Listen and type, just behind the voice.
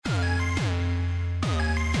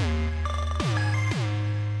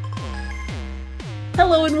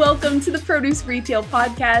Hello and welcome to the Produce Retail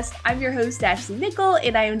Podcast. I'm your host, Ashley Nickel,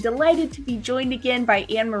 and I am delighted to be joined again by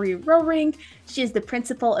Anne-Marie Roerink. She is the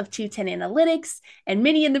principal of 210 Analytics, and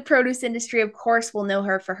many in the produce industry, of course, will know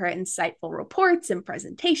her for her insightful reports and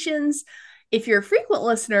presentations. If you're a frequent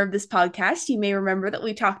listener of this podcast, you may remember that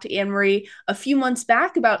we talked to Anne-Marie a few months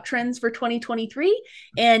back about trends for 2023.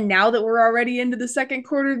 And now that we're already into the second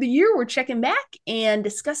quarter of the year, we're checking back and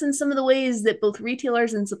discussing some of the ways that both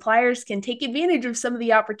retailers and suppliers can take advantage of some of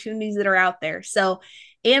the opportunities that are out there. So,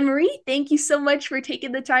 Anne-Marie, thank you so much for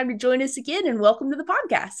taking the time to join us again, and welcome to the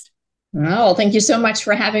podcast. Oh, thank you so much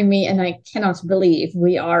for having me. And I cannot believe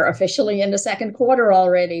we are officially in the second quarter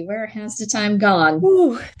already. Where has the time gone?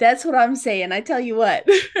 Ooh, that's what I'm saying. I tell you what.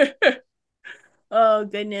 Oh,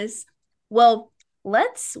 goodness. Well,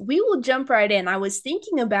 we will jump right in. I was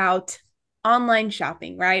thinking about online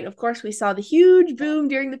shopping, right? Of course, we saw the huge boom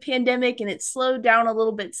during the pandemic and it slowed down a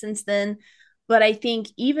little bit since then. But I think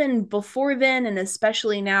even before then, and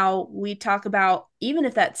especially now, we talk about even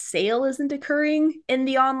if that sale isn't occurring in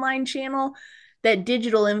the online channel, that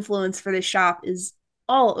digital influence for the shop is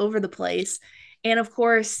all over the place. And of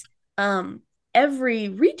course, um, every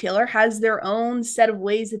retailer has their own set of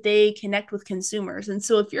ways that they connect with consumers. And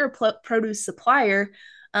so if you're a produce supplier,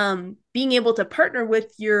 being able to partner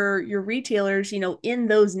with your retailers, in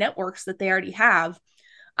those networks that they already have,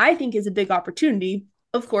 I think is a big opportunity.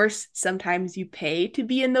 Of course, sometimes you pay to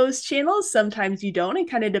be in those channels, sometimes you don't.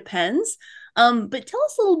 It kind of depends. But tell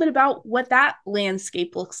us a little bit about what that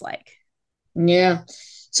landscape looks like. Yeah.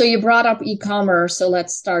 So you brought up e-commerce, so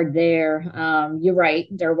let's start there. You're right,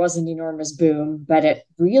 there was an enormous boom, but it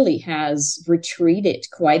really has retreated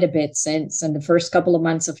quite a bit since. In the first couple of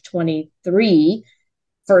months of 23,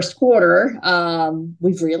 first quarter,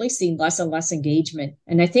 we've really seen less and less engagement.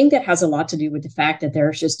 And I think that has a lot to do with the fact that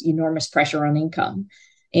there's just enormous pressure on income.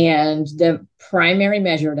 And the primary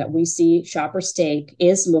measure that we see shoppers take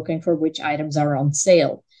is looking for which items are on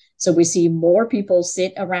sale. So we see more people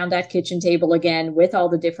sit around that kitchen table again with all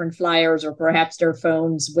the different flyers, or perhaps their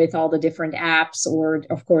phones with all the different apps, or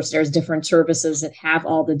of course there's different services that have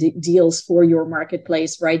all the deals for your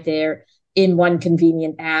marketplace right there in one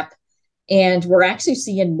convenient app. And we're actually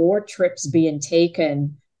seeing more trips being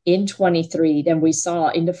taken in 23 than we saw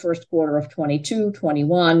in the first quarter of 22,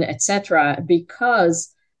 21, etc.,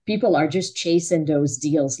 because people are just chasing those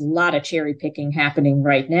deals. A lot of cherry picking happening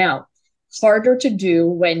right now. Harder to do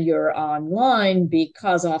when you're online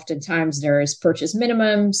because oftentimes there's purchase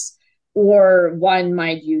minimums, or one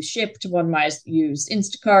might use Shipt, one might use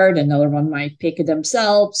Instacart, another one might pick it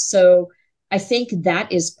themselves. So I think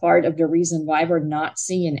that is part of the reason why we're not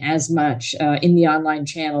seeing as much in the online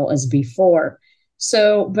channel as before.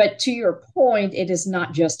 So, but to your point, it is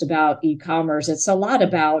not just about e-commerce. It's a lot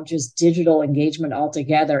about just digital engagement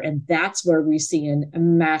altogether. And that's where we're seeing a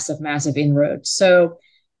massive, massive inroad. So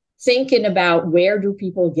thinking about where do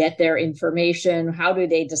people get their information? How do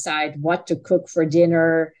they decide what to cook for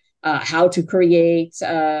dinner? How to create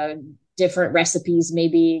different recipes,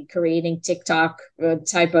 maybe creating TikTok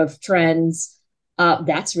type of trends.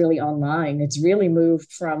 That's really online. It's really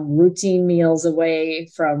moved from routine meals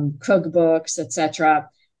away from cookbooks, etc.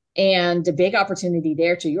 And the big opportunity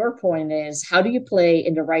there, to your point, is how do you play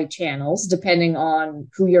in the right channels, depending on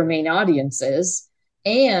who your main audience is,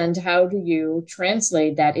 and how do you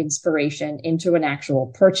translate that inspiration into an actual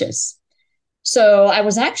purchase? So I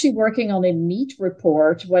was actually working on a meat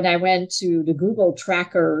report when I went to the Google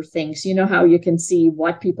tracker things. You know how you can see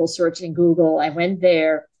what people search in Google. I went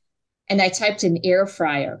there and I typed in air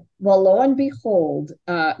fryer. Well, lo and behold,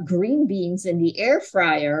 green beans in the air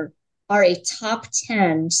fryer are a top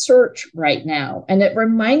 10 search right now. And it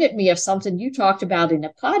reminded me of something you talked about in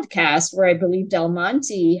a podcast where I believe Del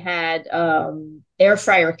Monte had air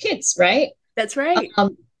fryer kits, right? That's right.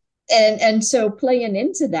 And so playing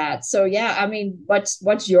into that. So yeah, I mean,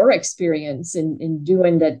 what's your experience in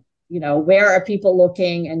doing that? Where are people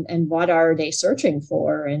looking, and what are they searching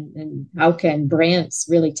for, and how can brands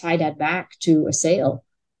really tie that back to a sale?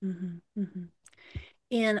 Mm-hmm, mm-hmm.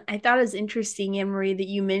 And I thought it was interesting, Anne-Marie, that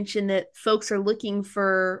you mentioned that folks are looking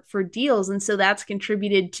for deals, and so that's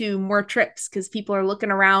contributed to more trips because people are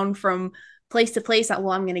looking around from place to place.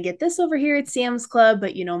 Well, I'm going to get this over here at Sam's Club,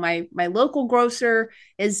 but my local grocer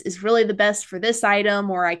is really the best for this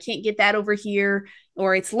item, or I can't get that over here,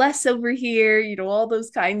 or it's less over here. All those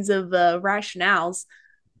kinds of rationales.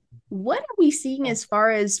 What are we seeing as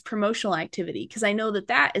far as promotional activity? Because I know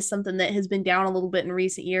that is something that has been down a little bit in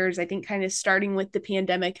recent years. I think kind of starting with the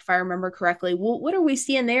pandemic, if I remember correctly. What are we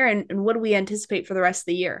seeing there, and what do we anticipate for the rest of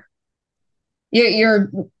the year? You're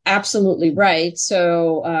absolutely right.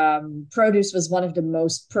 So, produce was one of the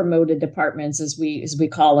most promoted departments, as we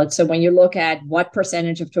call it. So, when you look at what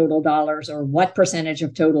percentage of total dollars or what percentage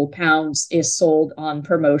of total pounds is sold on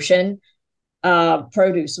promotion,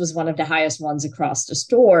 produce was one of the highest ones across the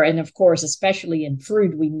store. And of course, especially in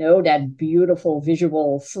fruit, we know that beautiful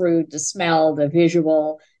visual fruit, the smell, the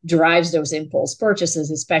visual drives those impulse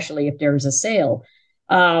purchases, especially if there's a sale.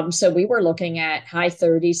 So we were looking at high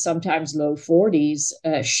 30s, sometimes low 40s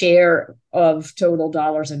share of total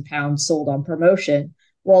dollars and pounds sold on promotion.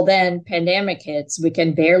 Well, then pandemic hits, we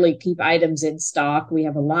can barely keep items in stock. We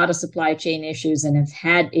have a lot of supply chain issues and have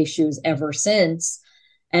had issues ever since.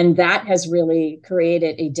 And that has really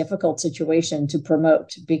created a difficult situation to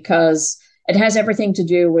promote because it has everything to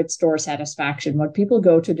do with store satisfaction. When people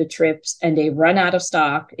go to the trips and they run out of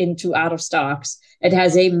stock into out of stocks, it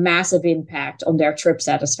has a massive impact on their trip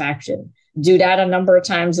satisfaction. Do that a number of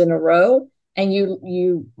times in a row, and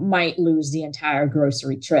you might lose the entire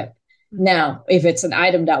grocery trip. Now, if it's an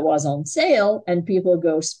item that was on sale and people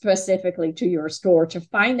go specifically to your store to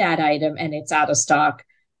find that item and it's out of stock,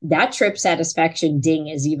 that trip satisfaction ding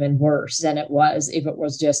is even worse than it was if it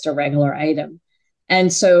was just a regular item.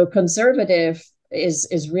 And so conservative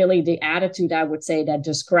is really the attitude I would say that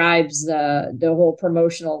describes the whole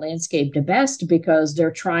promotional landscape the best, because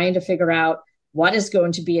they're trying to figure out what is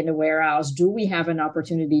going to be in the warehouse. Do we have an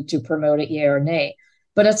opportunity to promote it, yeah or nay?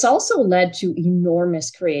 But it's also led to enormous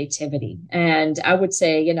creativity. And I would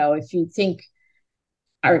say, if you think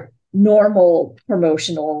our normal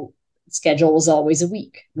promotional schedule was always a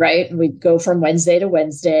week, right? We'd go from Wednesday to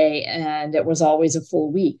Wednesday and it was always a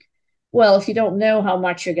full week. Well, if you don't know how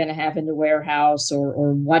much you're going to have in the warehouse,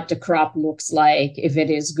 or what the crop looks like, if it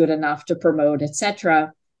is good enough to promote,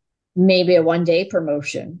 etc., maybe a 1 day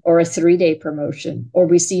promotion or a 3 day promotion, or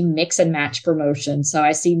we see mix and match promotions. So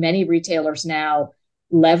I see many retailers now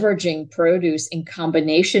leveraging produce in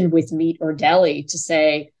combination with meat or deli to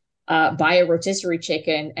say, buy a rotisserie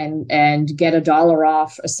chicken and get $1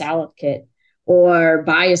 off a salad kit, or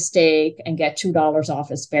buy a steak and get $2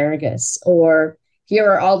 off asparagus, or here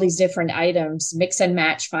are all these different items, mix and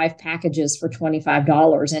match 5 packages for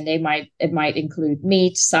 $25, and it might include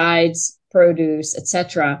meat, sides, produce,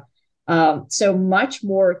 etc. So much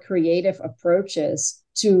more creative approaches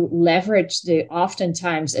to leverage the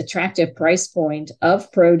oftentimes attractive price point of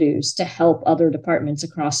produce to help other departments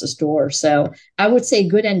across the store. So I would say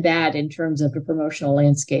good and bad in terms of the promotional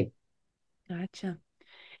landscape. Gotcha.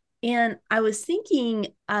 And I was thinking,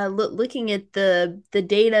 looking at the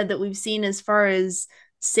data that we've seen as far as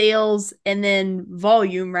sales and then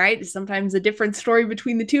volume, right? Sometimes a different story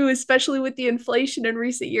between the two, especially with the inflation in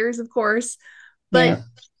recent years, of course. But Yeah.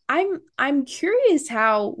 I'm curious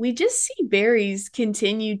how we just see berries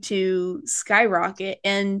continue to skyrocket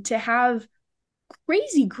and to have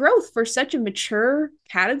crazy growth for such a mature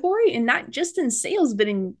category, and not just in sales but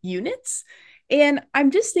in units. And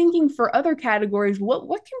I'm just thinking for other categories, what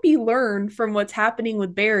can be learned from what's happening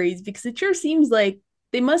with berries, because it sure seems like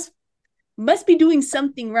they must be doing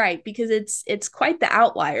something right, because it's quite the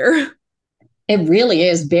outlier. It really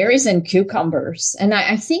is berries and cucumbers. And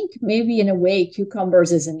I think maybe in a way,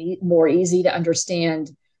 cucumbers is a more easy to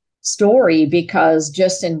understand story because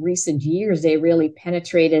just in recent years, they really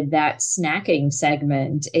penetrated that snacking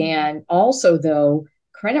segment. And also, though,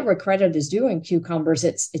 credit where credit is due in cucumbers,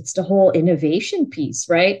 it's the whole innovation piece,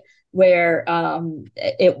 right? Where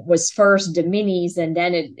it was first the minis and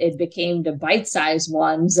then it became the bite-sized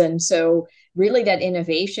ones. And so really that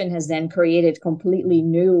innovation has then created completely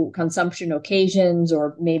new consumption occasions,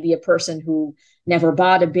 or maybe a person who never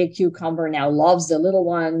bought a big cucumber now loves the little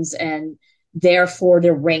ones, and therefore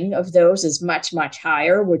the ring of those is much much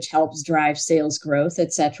higher, which helps drive sales growth,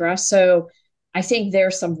 etc. So I think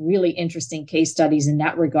there's some really interesting case studies in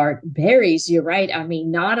that regard. Berries, you're right. I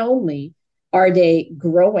mean, not only are they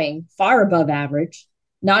growing far above average,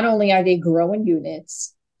 not only are they growing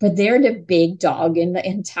units, but they're the big dog in the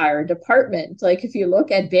entire department. Like if you look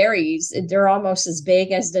at berries, they're almost as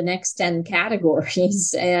big as the next 10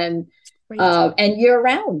 categories. And year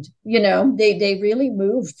round, they really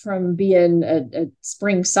moved from being a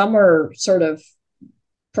spring summer sort of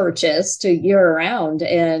purchase to year round.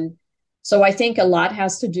 And so I think a lot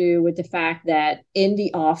has to do with the fact that in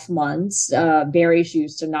the off months, berries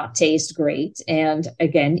used to not taste great. And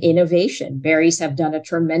again, innovation. Berries have done a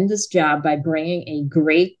tremendous job by bringing a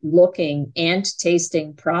great looking and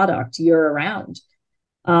tasting product year round.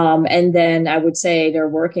 And then I would say they're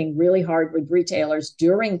working really hard with retailers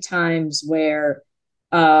during times where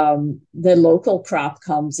the local crop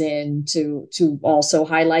comes in to also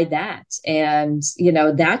highlight that. And,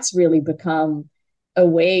 that's really become a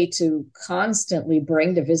way to constantly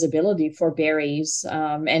bring the visibility for berries,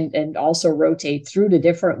 and also rotate through the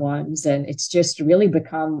different ones. And it's just really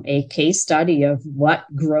become a case study of what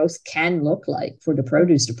growth can look like for the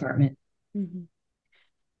produce department. Mm-hmm.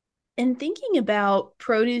 And thinking about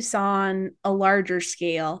produce on a larger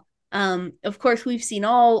scale, of course, we've seen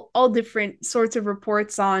all different sorts of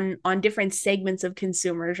reports on different segments of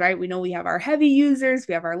consumers, right? We know we have our heavy users,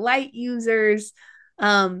 we have our light users,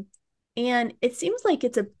 um, and it seems like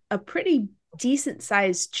it's a pretty decent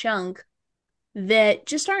sized chunk that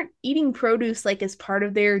just aren't eating produce like as part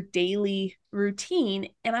of their daily routine.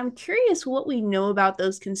 And I'm curious what we know about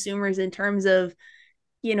those consumers in terms of,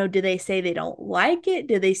 do they say they don't like it?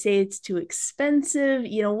 Do they say it's too expensive?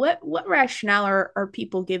 What rationale are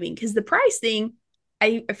people giving? Because the price thing,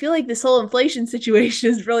 I feel like this whole inflation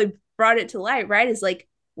situation has really brought it to light, right? Is like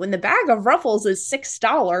when the bag of Ruffles is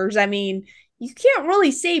 $6, I mean, you can't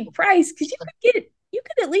really save price because you could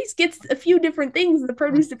at least get a few different things in the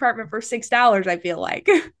produce department for $6, I feel like.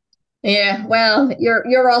 Yeah, well,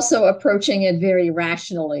 you're also approaching it very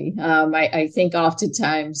rationally. I think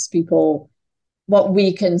oftentimes people, what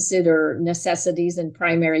we consider necessities and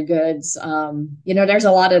primary goods, there's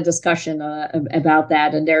a lot of discussion about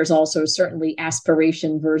that, and there's also certainly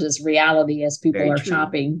aspiration versus reality as people Very are true.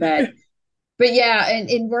 shopping. But yeah,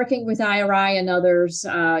 in working with IRI and others,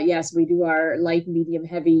 yes, we do our light, medium,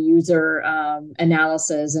 heavy user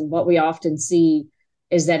analysis, and what we often see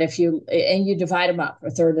is that if you divide them up,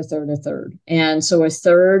 a third, a third, a third, and so a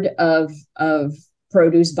third of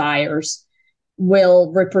produce buyers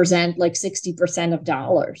will represent like 60% of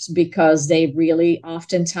dollars, because they really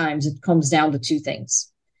oftentimes it comes down to two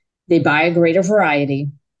things: they buy a greater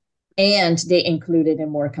variety, and they include it in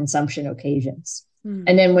more consumption occasions. Hmm.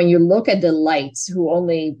 And then when you look at the lights, who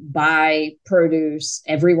only buy produce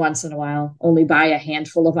every once in a while, only buy a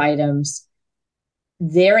handful of items,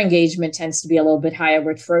 their engagement tends to be a little bit higher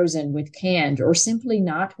with frozen, with canned, or simply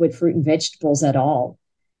not with fruit and vegetables at all.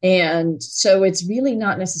 And so it's really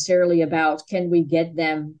not necessarily about can we get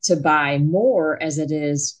them to buy more, as it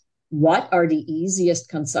is what are the easiest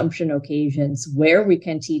consumption occasions where we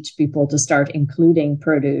can teach people to start including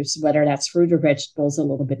produce, whether that's fruit or vegetables, a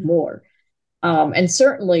little bit more. And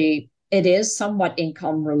certainly it is somewhat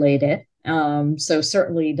income related. So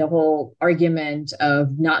certainly the whole argument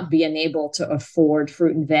of not being able to afford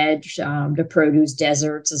fruit and veg, the produce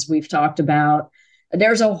deserts, as we've talked about,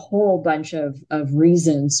 there's a whole bunch of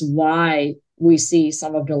reasons why we see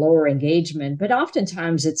some of the lower engagement, but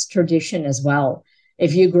oftentimes it's tradition as well.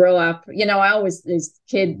 If you grow up, I always, this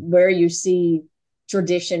kid, where you see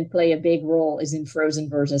tradition play a big role is in frozen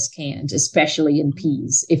versus canned, especially in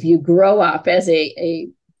peas. If you grow up as a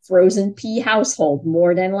frozen pea household,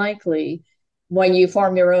 more than likely, when you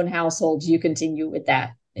form your own household, you continue with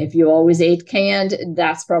that. If you always ate canned,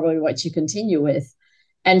 that's probably what you continue with.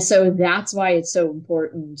 And so that's why it's so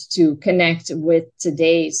important to connect with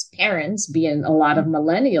today's parents, being a lot of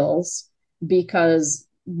millennials, because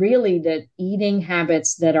really the eating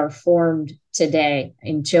habits that are formed today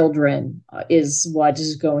in children is what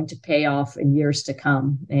is going to pay off in years to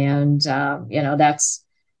come. And,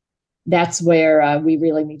 that's where we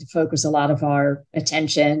really need to focus a lot of our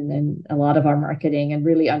attention and a lot of our marketing, and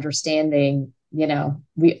really understanding,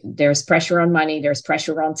 there's pressure on money, there's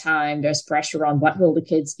pressure on time, there's pressure on what will the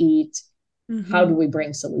kids eat. How do Mm-hmm. we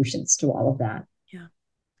bring solutions to all of that? Yeah.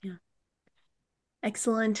 Yeah.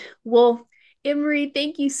 Excellent. Well, Emery,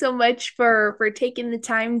 thank you so much for taking the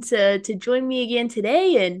time to join me again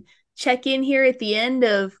today and check in here at the end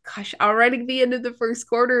of, gosh, already the end of the first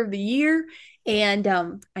quarter of the year. And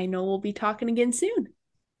I know we'll be talking again soon.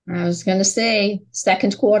 I was going to say,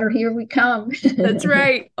 second quarter, here we come. That's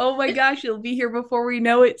right. Oh my gosh, it'll be here before we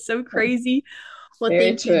know it. So crazy. Well, Very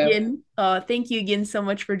thank you true. again. Thank you again so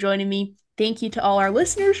much for joining me. Thank you to all our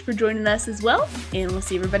listeners for joining us as well. And we'll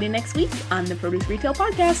see everybody next week on the Produce Retail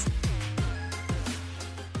Podcast.